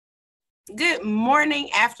Good morning,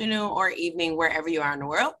 afternoon, or evening, wherever you are in the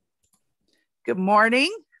world. Good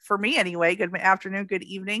morning for me anyway. Good afternoon, good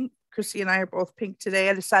evening. Chrissy and I are both pink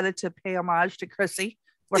today. I decided to pay homage to Chrissy.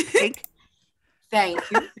 We're pink. Thank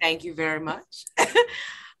you. Thank you very much.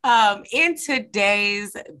 In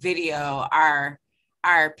today's video, our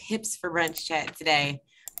Pips for Brunch chat today,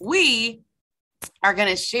 we are going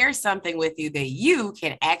to share something with you that you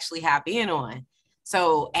can actually hop in on.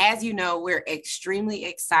 So as you know, we're extremely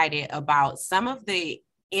excited about some of the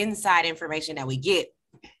inside information that we get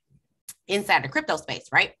inside the crypto space,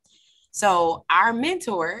 right? So our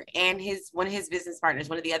mentor and one of his business partners,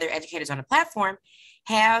 one of the other educators on the platform,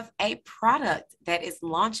 have a product that is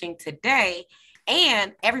launching today.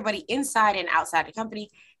 And everybody inside and outside the company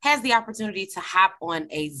has the opportunity to hop on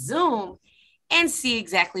a Zoom and see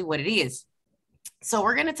exactly what it is. So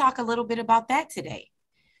we're going to talk a little bit about that today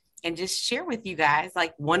and just share with you guys,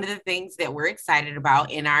 like, one of the things that we're excited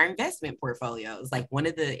about in our investment portfolios, like one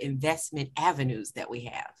of the investment avenues that we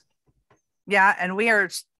have. Yeah, and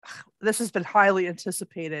this has been highly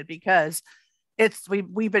anticipated because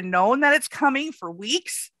we've been known that it's coming for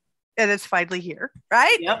weeks and it's finally here,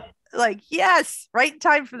 right? Yep. Like, yes, right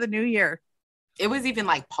time for the new year. It was even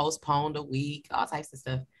like postponed a week, all types of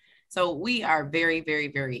stuff. So we are very, very,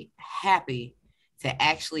 very happy to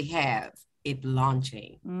actually have it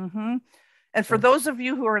launching. Mm-hmm. And for those of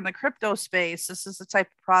you who are in the crypto space, this is the type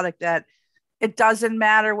of product that it doesn't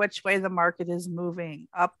matter which way the market is moving,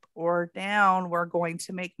 up or down, we're going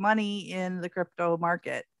to make money in the crypto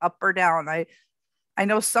market, up or down. I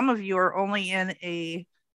know some of you are only in a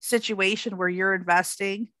situation where you're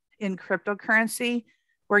investing in cryptocurrency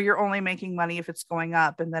where you're only making money if it's going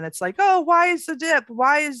up. And then it's like, oh, why is the dip?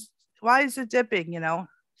 Why is it dipping?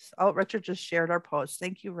 Oh, Richard just shared our post.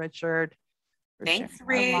 Thank you, Richard. Thanks,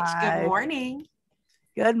 Rich. Good morning.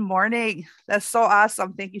 Good morning. That's so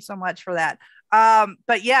awesome. Thank you so much for that.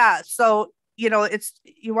 But yeah, so you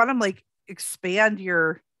want to like expand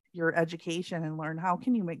your education and learn how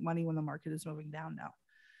can you make money when the market is moving down now,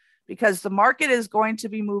 because the market is going to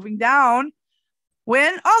be moving down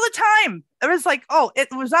when all the time it was like, oh, it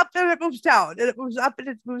was up and it moves down and it moves up and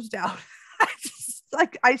it moves down.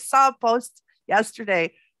 I saw a post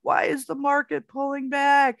yesterday. Why is the market pulling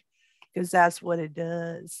back? Because that's what it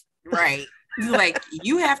does. Right. Like,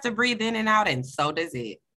 you have to breathe in and out, and so does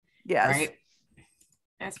it. Yes. Right.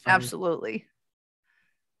 That's funny. Absolutely.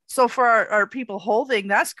 So for our people holding,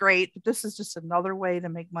 that's great. But this is just another way to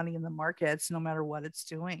make money in the markets, no matter what it's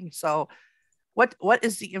doing. So what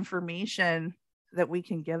is the information that we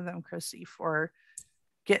can give them, Chrissy, for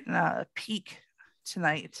getting a peek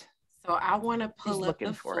tonight? So I want to pull up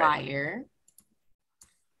the flyer.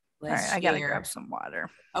 All right, I got to grab some water.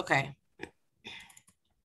 Okay,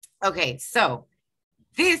 so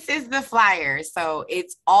this is the flyer. So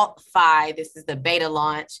it's Alt-Fi. This is the beta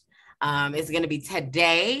launch. It's going to be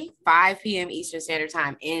today, 5 p.m. Eastern Standard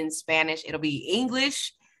Time in Spanish. It'll be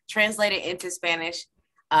English translated into Spanish.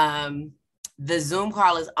 The Zoom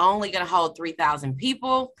call is only going to hold 3,000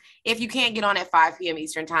 people. If you can't get on at 5 p.m.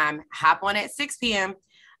 Eastern Time, hop on at 6 p.m.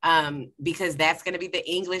 Because that's going to be the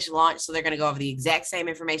English launch. So they're going to go over the exact same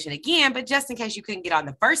information again, but just in case you couldn't get on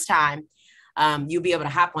the first time, you'll be able to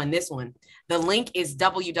hop on this one. The link is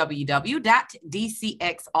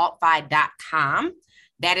www.dcxaltfi.com.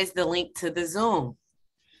 That is the link to the Zoom.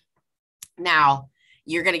 Now,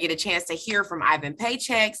 you're going to get a chance to hear from Ivan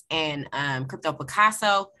Paychecks and Crypto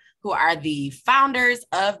Picasso, who are the founders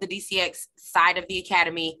of the DCX side of the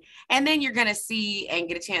Academy. And then you're going to see and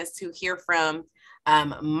get a chance to hear from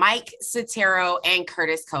Mike Sotero and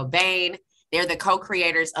Curtis Cobain. They're the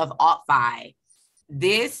co-creators of Alt-Fi.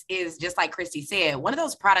 This is, just like Christy said, one of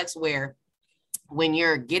those products where when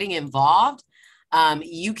you're getting involved,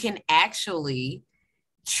 you can actually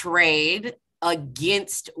trade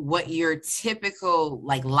against what your typical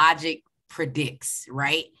like logic predicts,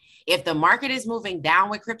 right? If the market is moving down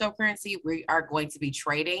with cryptocurrency, we are going to be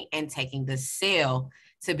trading and taking the sell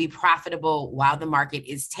to be profitable while the market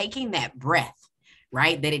is taking that breath,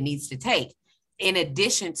 right, that it needs to take, in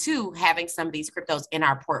addition to having some of these cryptos in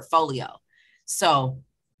our portfolio. So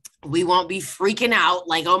we won't be freaking out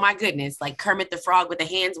like, oh my goodness, like Kermit the Frog with the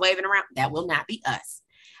hands waving around. That will not be us.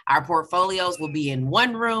 Our portfolios will be in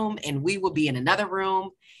one room and we will be in another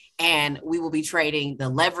room, and we will be trading the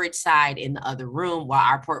leverage side in the other room while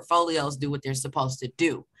our portfolios do what they're supposed to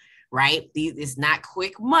do, right? It's not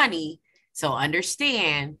quick money. So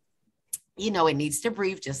understand, it needs to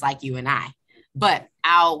breathe just like you and I. But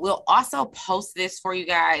we'll also post this for you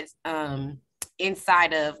guys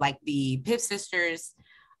inside of like the Pip Sisters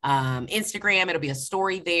Instagram. It'll be a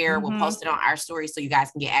story there. We'll post it on our story so you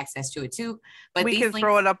guys can get access to it too. But we can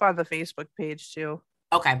throw it up on the Facebook page too.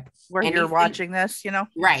 Okay. Where you're watching this,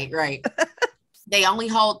 Right. They only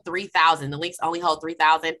hold 3,000. The links only hold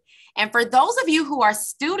 3,000. And for those of you who are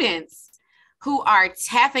students who are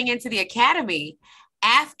tapping into the academy,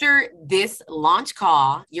 after this launch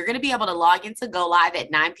call, you're going to be able to log into Go Live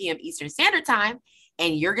at 9 p.m. Eastern Standard Time,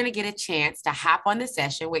 and you're going to get a chance to hop on the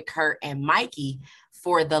session with Kurt and Mikey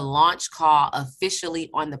for the launch call officially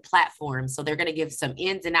on the platform. So they're going to give some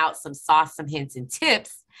ins and outs, some sauce, some hints and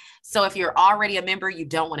tips. So if you're already a member, you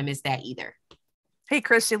don't want to miss that either. Hey,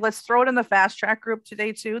 Christy, let's throw it in the fast track group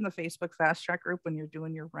today too, in the Facebook fast track group when you're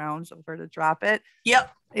doing your rounds over to drop it. Yep.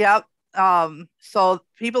 So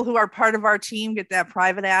people who are part of our team get that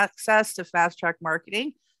private access to fast track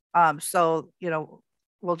marketing. So,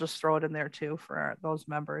 we'll just throw it in there too for those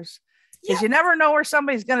members, because you never know where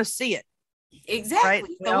somebody's going to see it. Exactly. Right?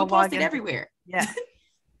 So we'll post it everywhere. Yeah.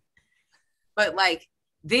 But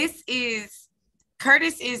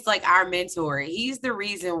Curtis is like our mentor. He's the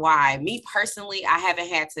reason why, me personally, I haven't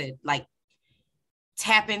had to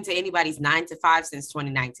tap into anybody's 9-to-5 since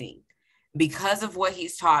 2019. Because of what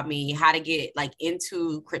he's taught me, how to get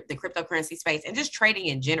into the cryptocurrency space and just trading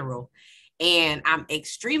in general. And I'm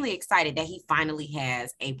extremely excited that he finally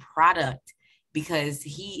has a product, because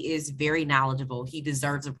he is very knowledgeable. He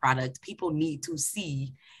deserves a product. People need to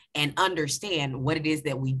see and understand what it is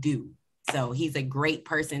that we do. So he's a great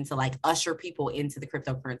person to usher people into the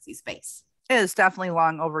cryptocurrency space. It is definitely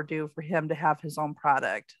long overdue for him to have his own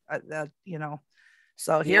product,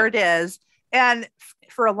 so here it is. And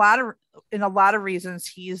for a lot of reasons,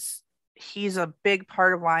 he's a big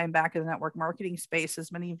part of why I'm back in the network marketing space.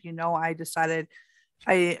 As many of you know, I decided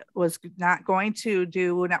I was not going to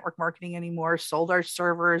do network marketing anymore, sold our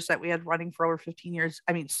servers that we had running for over 15 years.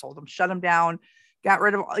 I mean, sold them, shut them down, got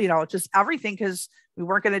rid of, just everything, because we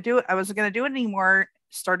weren't going to do it. I wasn't going to do it anymore.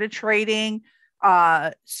 Started trading,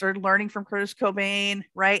 started learning from Curtis Cobain.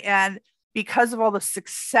 Right. And because of all the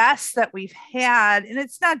success that we've had, and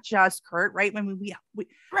it's not just Kurt, right? I mean, we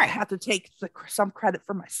have to take some credit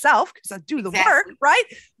for myself because I do the work, right?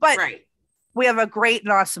 But we have a great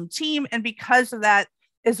and awesome team. And because of that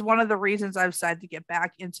is one of the reasons I've decided to get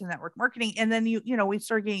back into network marketing. And then, we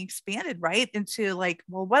started getting expanded, right? Into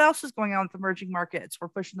well, what else is going on with emerging markets? We're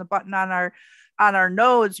pushing the button on our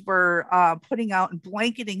nodes. We're putting out and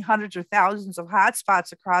blanketing hundreds or thousands of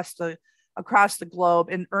hotspots across the globe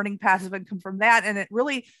and earning passive income from that. And it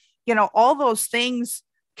really, all those things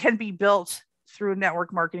can be built through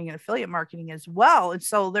network marketing and affiliate marketing as well. And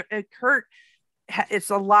so Kurt, it's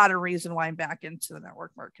a lot of reason why I'm back into the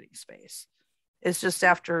network marketing space. It's just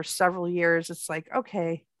after several years, it's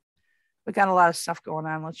okay, we got a lot of stuff going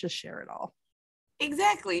on. Let's just share it all.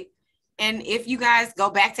 Exactly. And if you guys go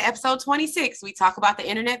back to episode 26, we talk about the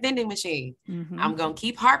internet vending machine. Mm-hmm. I'm going to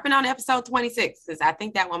keep harping on episode 26 because I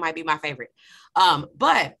think that one might be my favorite.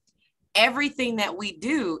 But everything that we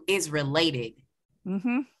do is related,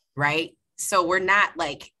 right? So we're not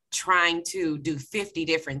trying to do 50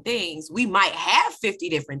 different things. We might have 50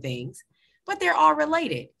 different things, but they're all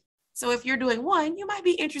related. So if you're doing one, you might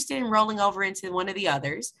be interested in rolling over into one of the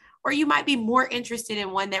others, or you might be more interested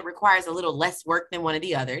in one that requires a little less work than one of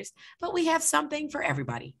the others, but we have something for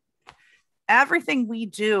everybody. Everything we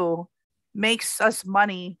do makes us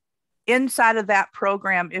money inside of that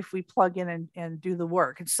program if we plug in and do the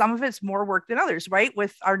work. And some of it's more work than others, right?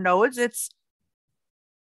 With our nodes,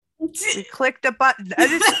 you click the button,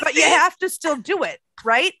 but you have to still do it,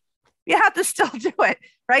 right? You have to still do it,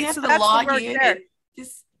 right? So that's the work there.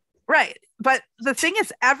 Right. But the thing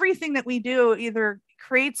is, everything that we do either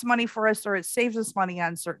creates money for us or it saves us money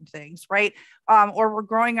on certain things, right? Or we're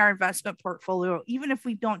growing our investment portfolio, even if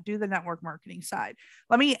we don't do the network marketing side.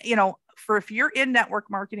 Let me, if you're in network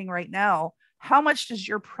marketing right now, how much does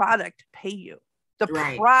your product pay you? The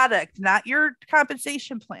product, not your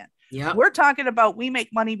compensation plan. Yep. We're talking about we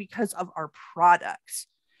make money because of our products.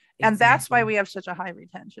 And that's why we have such a high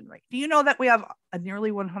retention rate. Do you know that we have a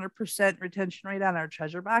nearly 100% retention rate on our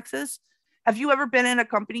treasure boxes? Have you ever been in a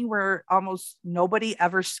company where almost nobody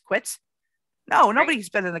ever quits? No, nobody's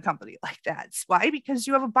been in a company like that. Why? Because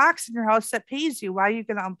you have a box in your house that pays you. Why are you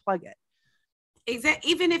going to unplug it?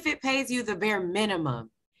 Exactly. Even if it pays you the bare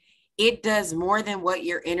minimum, it does more than what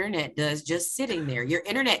your internet does just sitting there. Your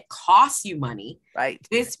internet costs you money. Right.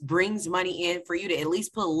 This brings money in for you to at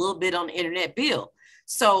least put a little bit on the internet bill.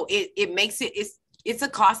 So it makes it's a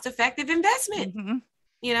cost-effective investment.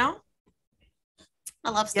 I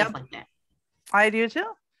love stuff like that. I do too.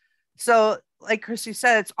 So like Christy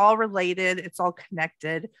said, it's all related. It's all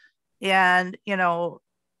connected. And,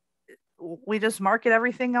 we just market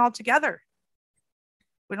everything all together.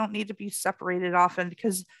 We don't need to be separated often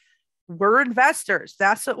because we're investors.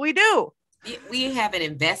 That's what we do. We have an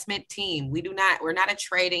investment team. We're not a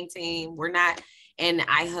trading team. We're not an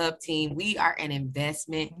iHub team. We are an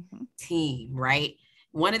investment team, right?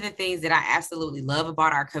 One of the things that I absolutely love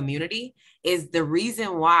about our community is the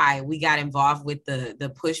reason why we got involved with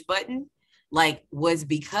the push button, like, was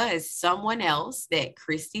because someone else that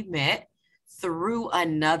Christy met through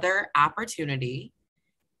another opportunity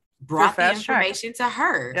brought the information to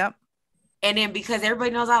her. Yep. And then because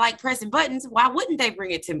everybody knows I like pressing buttons, why wouldn't they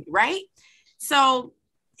bring it to me, right? So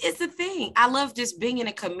it's the thing. I love just being in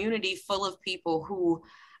a community full of people who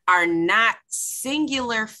are not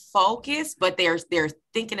singular focused, but they're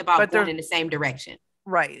thinking about going in the same direction.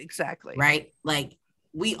 Right, exactly. Right? Like,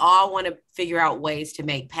 we all want to figure out ways to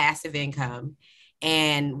make passive income,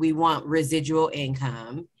 and we want residual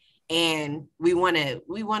income, and we want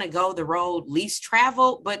to go the road least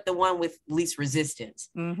traveled, but the one with least resistance,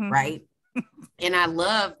 right? And I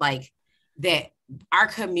love like that our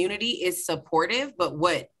community is supportive, but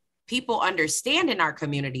what people understand in our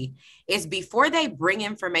community is before they bring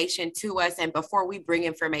information to us and before we bring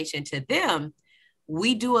information to them,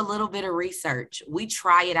 we do a little bit of research. We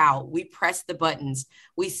try it out. We press the buttons.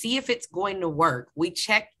 We see if it's going to work. We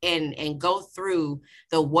check and go through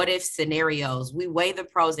the what if scenarios. We weigh the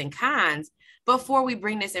pros and cons before we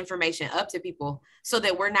bring this information up to people so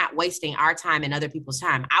that we're not wasting our time and other people's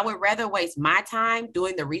time. I would rather waste my time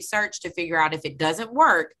doing the research to figure out if it doesn't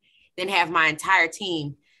work than have my entire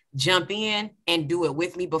team jump in and do it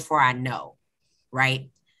with me before I know,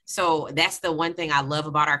 right? So that's the one thing I love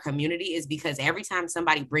about our community, is because every time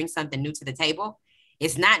somebody brings something new to the table,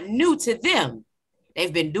 it's not new to them.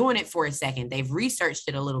 They've been doing it for a second. They've researched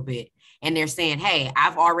it a little bit, and they're saying, hey,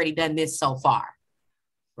 I've already done this so far,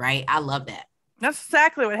 right? I love that. That's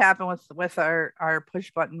exactly what happened with our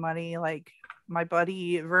push button money. Like, my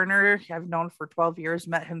buddy Werner, I've known for 12 years,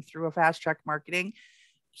 met him through a fast track marketing.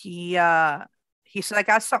 He said, I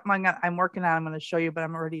got something I'm working on. I'm going to show you, but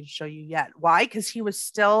I'm not ready to show you yet. Why? Because he was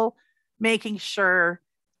still making sure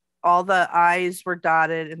all the I's were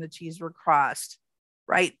dotted and the T's were crossed,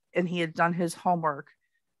 right? And he had done his homework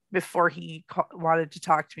before he wanted to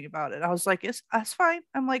talk to me about it. I was like, that's fine.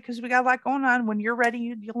 I'm like, because we got a lot going on. When you're ready,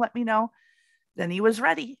 you'll let me know. Then he was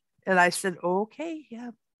ready. And I said, okay,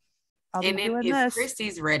 yeah. I'll be doing this. If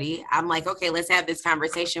Christy's ready, I'm like, okay, let's have this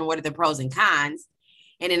conversation. What are the pros and cons?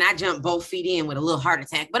 And then I jumped both feet in with a little heart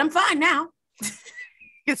attack, but I'm fine now.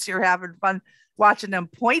 Because you're having fun watching them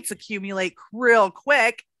points accumulate real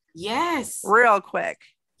quick. Yes. Real quick.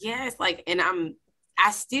 Yes. Like, and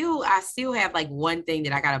I still have like one thing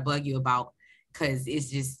that I got to bug you about, because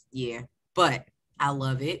it's just, yeah, but I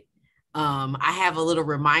love it. I have a little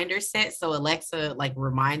reminder set. So Alexa like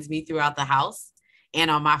reminds me throughout the house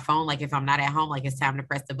and on my phone, like if I'm not at home, like it's time to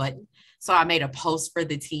press the button. So I made a post for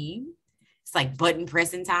the team. It's like button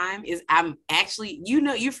pressing time. I'm actually,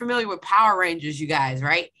 you're familiar with Power Rangers, you guys,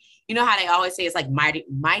 right? You know how they always say it's like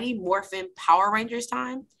Mighty Morphin Power Rangers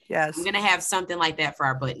time? Yes. I'm going to have something like that for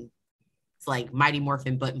our button. It's like Mighty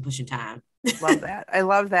Morphin button pushing time. Love that. I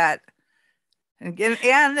love that.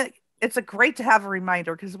 And it's a great to have a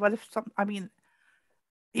reminder, because what if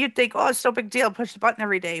you'd think, oh, it's no big deal, push the button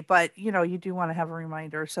every day, but you do want to have a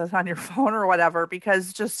reminder, so it's on your phone or whatever,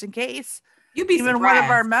 because just in case. You'd be even surprised. One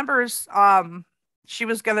of our members, she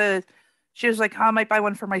was like, oh, I might buy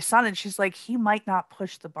one for my son, and she's like, he might not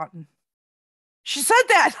push the button. She said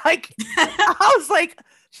that, like, I was like,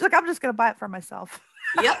 she's like, I'm just gonna buy it for myself.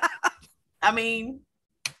 Yep. I mean,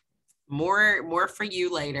 more for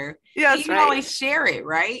you later. Yeah, you can always share it,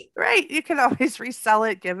 right? Right. You can always resell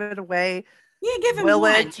it, give it away. Yeah, give him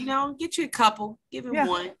one. Get you a couple, give him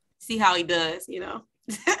one, see how he does.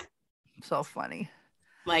 So funny.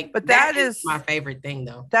 Like, but that is my favorite thing,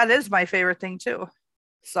 though. That is my favorite thing too.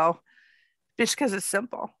 So, just because it's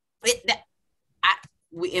simple.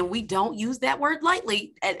 We don't use that word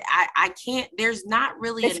lightly. And I can't. There's not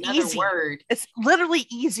really another word. It's literally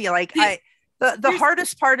easy. Like the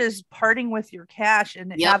hardest part is parting with your cash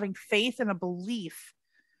and having faith and a belief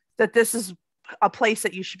that this is a place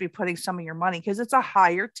that you should be putting some of your money, because it's a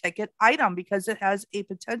higher ticket item, because it has a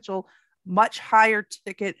potential much higher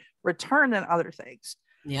ticket return than other things.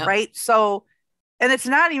 Yeah. Right. So, and it's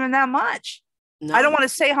not even that much. No. I don't want to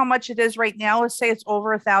say how much it is right now. Let's say it's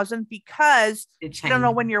over 1,000, because I don't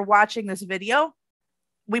know when you're watching this video.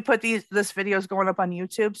 We put this video is going up on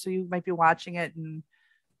YouTube, so you might be watching it in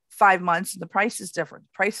 5 months, and the price is different.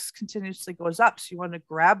 The price continuously goes up, so you want to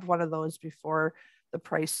grab one of those before the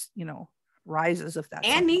price, rises. If that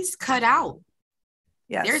and these cut out.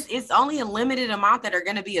 Yes. It's only a limited amount that are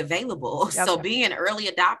going to be available. Yep. So being an early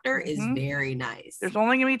adopter is very nice. There's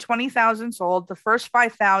only going to be 20,000 sold. The first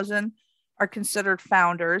 5,000 are considered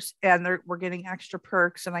founders, and we're getting extra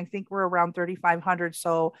perks. And I think we're around 3,500.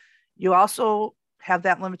 So you also have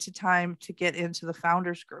that limited time to get into the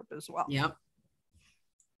founders group as well. Yep.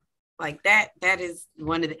 Like that is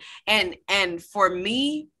one of the, and for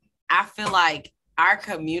me, I feel like our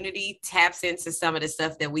community taps into some of the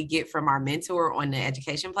stuff that we get from our mentor on the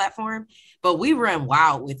education platform, but we run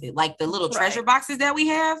wild with it. Like the little treasure boxes that we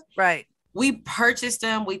have. Right. We purchased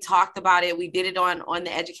them. We talked about it. We did it on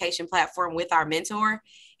the education platform with our mentor.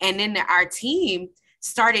 And then our team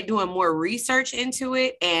started doing more research into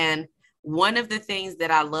it. And one of the things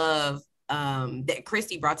that I love that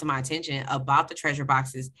Christy brought to my attention about the treasure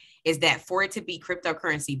boxes is that for it to be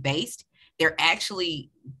cryptocurrency based, they're actually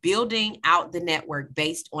building out the network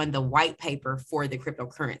based on the white paper for the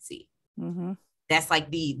cryptocurrency. Mm-hmm. That's like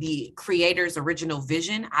the creator's original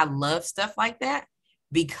vision. I love stuff like that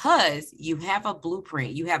because you have a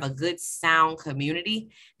blueprint. You have a good sound community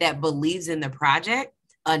that believes in the project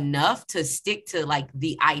enough to stick to like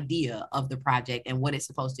the idea of the project and what it's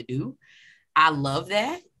supposed to do. I love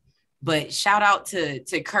that. But shout out to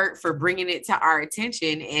Kurt for bringing it to our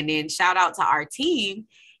attention. And then shout out to our team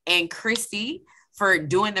and Christy for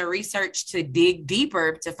doing the research to dig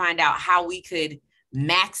deeper to find out how we could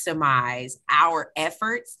maximize our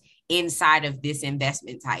efforts inside of this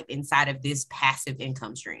investment type, inside of this passive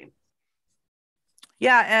income stream.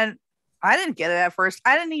 Yeah. And I didn't get it at first.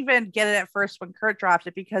 I didn't even get it at first when Kurt dropped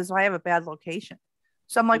it because I have a bad location.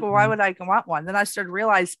 So I'm like, well, why would I want one? Then I started to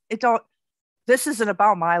realize this isn't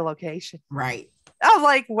about my location. Right. I was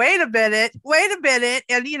like, wait a minute.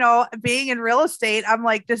 And, being in real estate, I'm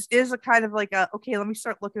like, this is a kind of like okay, let me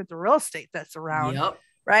start looking at the real estate that's around. Yep.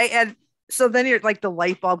 Right. And so then you're like, the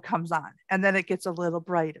light bulb comes on and then it gets a little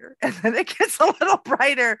brighter and then it gets a little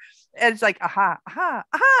brighter. And it's like, aha.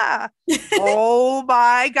 Oh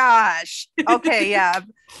my gosh. Okay. Yeah.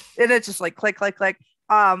 And it's just like click.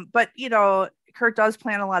 But Kurt does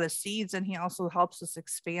plant a lot of seeds and he also helps us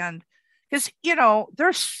expand. Because,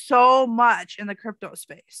 there's so much in the crypto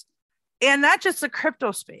space and not just the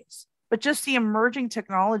crypto space, but just the emerging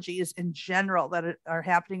technologies in general that are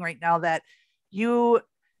happening right now that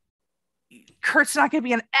Kurt's not going to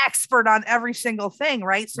be an expert on every single thing,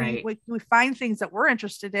 right? So we find things that we're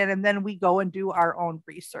interested in and then we go and do our own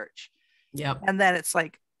research. Yep. And then it's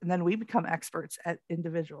like, and then we become experts at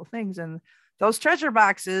individual things and those treasure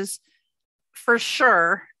boxes for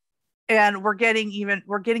sure. And we're getting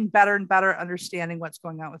better and better understanding what's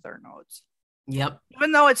going on with our nodes. Yep.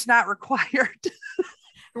 Even though it's not required.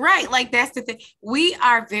 Right. Like that's the thing. We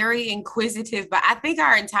are very inquisitive, but I think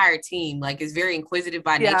our entire team is very inquisitive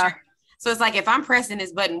by nature. So it's like, if I'm pressing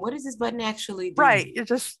this button, what does this button actually do? Right. You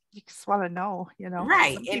just want to know,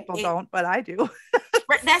 Right. Some people don't, but I do.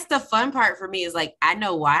 That's the fun part for me is like, I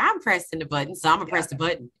know why I'm pressing the button. So I'm gonna press the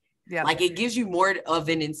button. Yeah. Like it gives you more of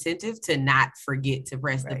an incentive to not forget to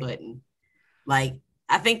press the button. Like,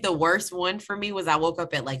 I think the worst one for me was I woke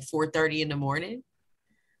up at 4:30 in the morning.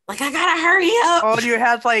 Like, I gotta hurry up. Oh, you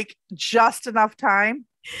had just enough time?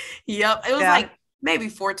 Yep. It was maybe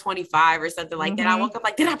 4:25 or something like that. I woke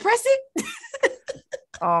up did I press it?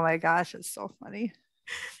 Oh my gosh, it's so funny.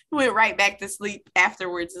 Went right back to sleep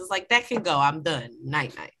afterwards. It's like, that can go. I'm done.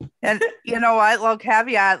 Night. And you know what? Little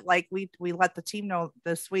caveat, we let the team know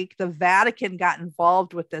this week, the Vatican got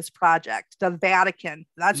involved with this project. The Vatican.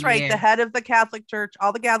 That's right. The head of the Catholic Church,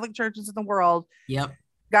 all the Catholic churches in the world. Yep.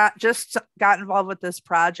 Got involved with this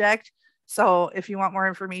project. So if you want more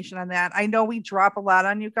information on that, I know we drop a lot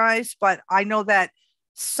on you guys, but I know that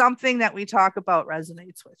something that we talk about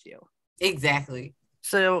resonates with you. Exactly.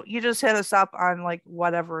 So you just hit us up on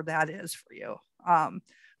whatever that is for you.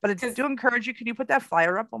 But I do encourage you. Can you put that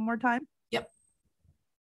flyer up one more time? Yep.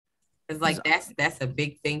 It's that's a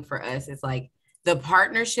big thing for us. It's the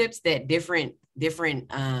partnerships that different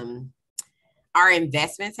our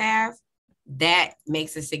investments have, that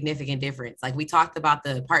makes a significant difference. We talked about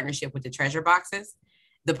the partnership with the treasure boxes,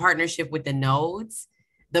 the partnership with the nodes,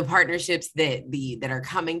 the partnerships that are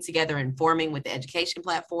coming together and forming with the education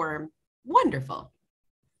platform. Wonderful.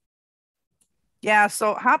 Yeah,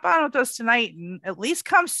 so hop on with us tonight and at least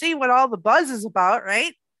come see what all the buzz is about,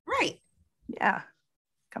 right? Right. Yeah.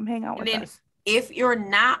 Come hang out with us. If you're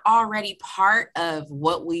not already part of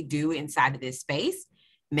what we do inside of this space,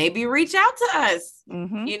 maybe reach out to us.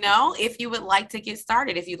 Mm-hmm. If you would like to get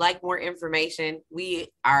started, if you'd like more information, we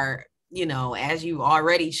are, as you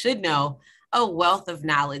already should know, a wealth of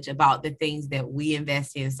knowledge about the things that we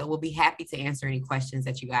invest in. So we'll be happy to answer any questions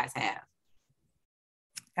that you guys have.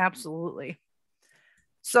 Absolutely.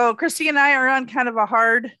 So Christy and I are on kind of a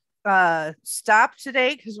hard stop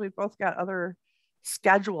today because we both got other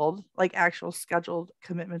actual scheduled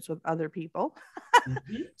commitments with other people.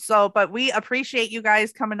 Mm-hmm. So, but we appreciate you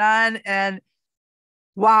guys coming on, and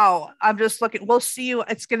wow, I'm just looking. We'll see you.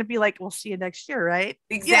 It's going to be like, we'll see you next year, right?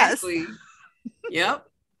 Exactly. Yes. Yep.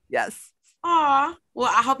 Yes. Aw.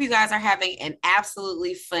 Well, I hope you guys are having an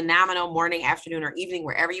absolutely phenomenal morning, afternoon, or evening,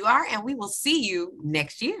 wherever you are. And we will see you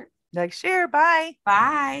next year. Next year. Bye.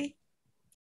 Bye.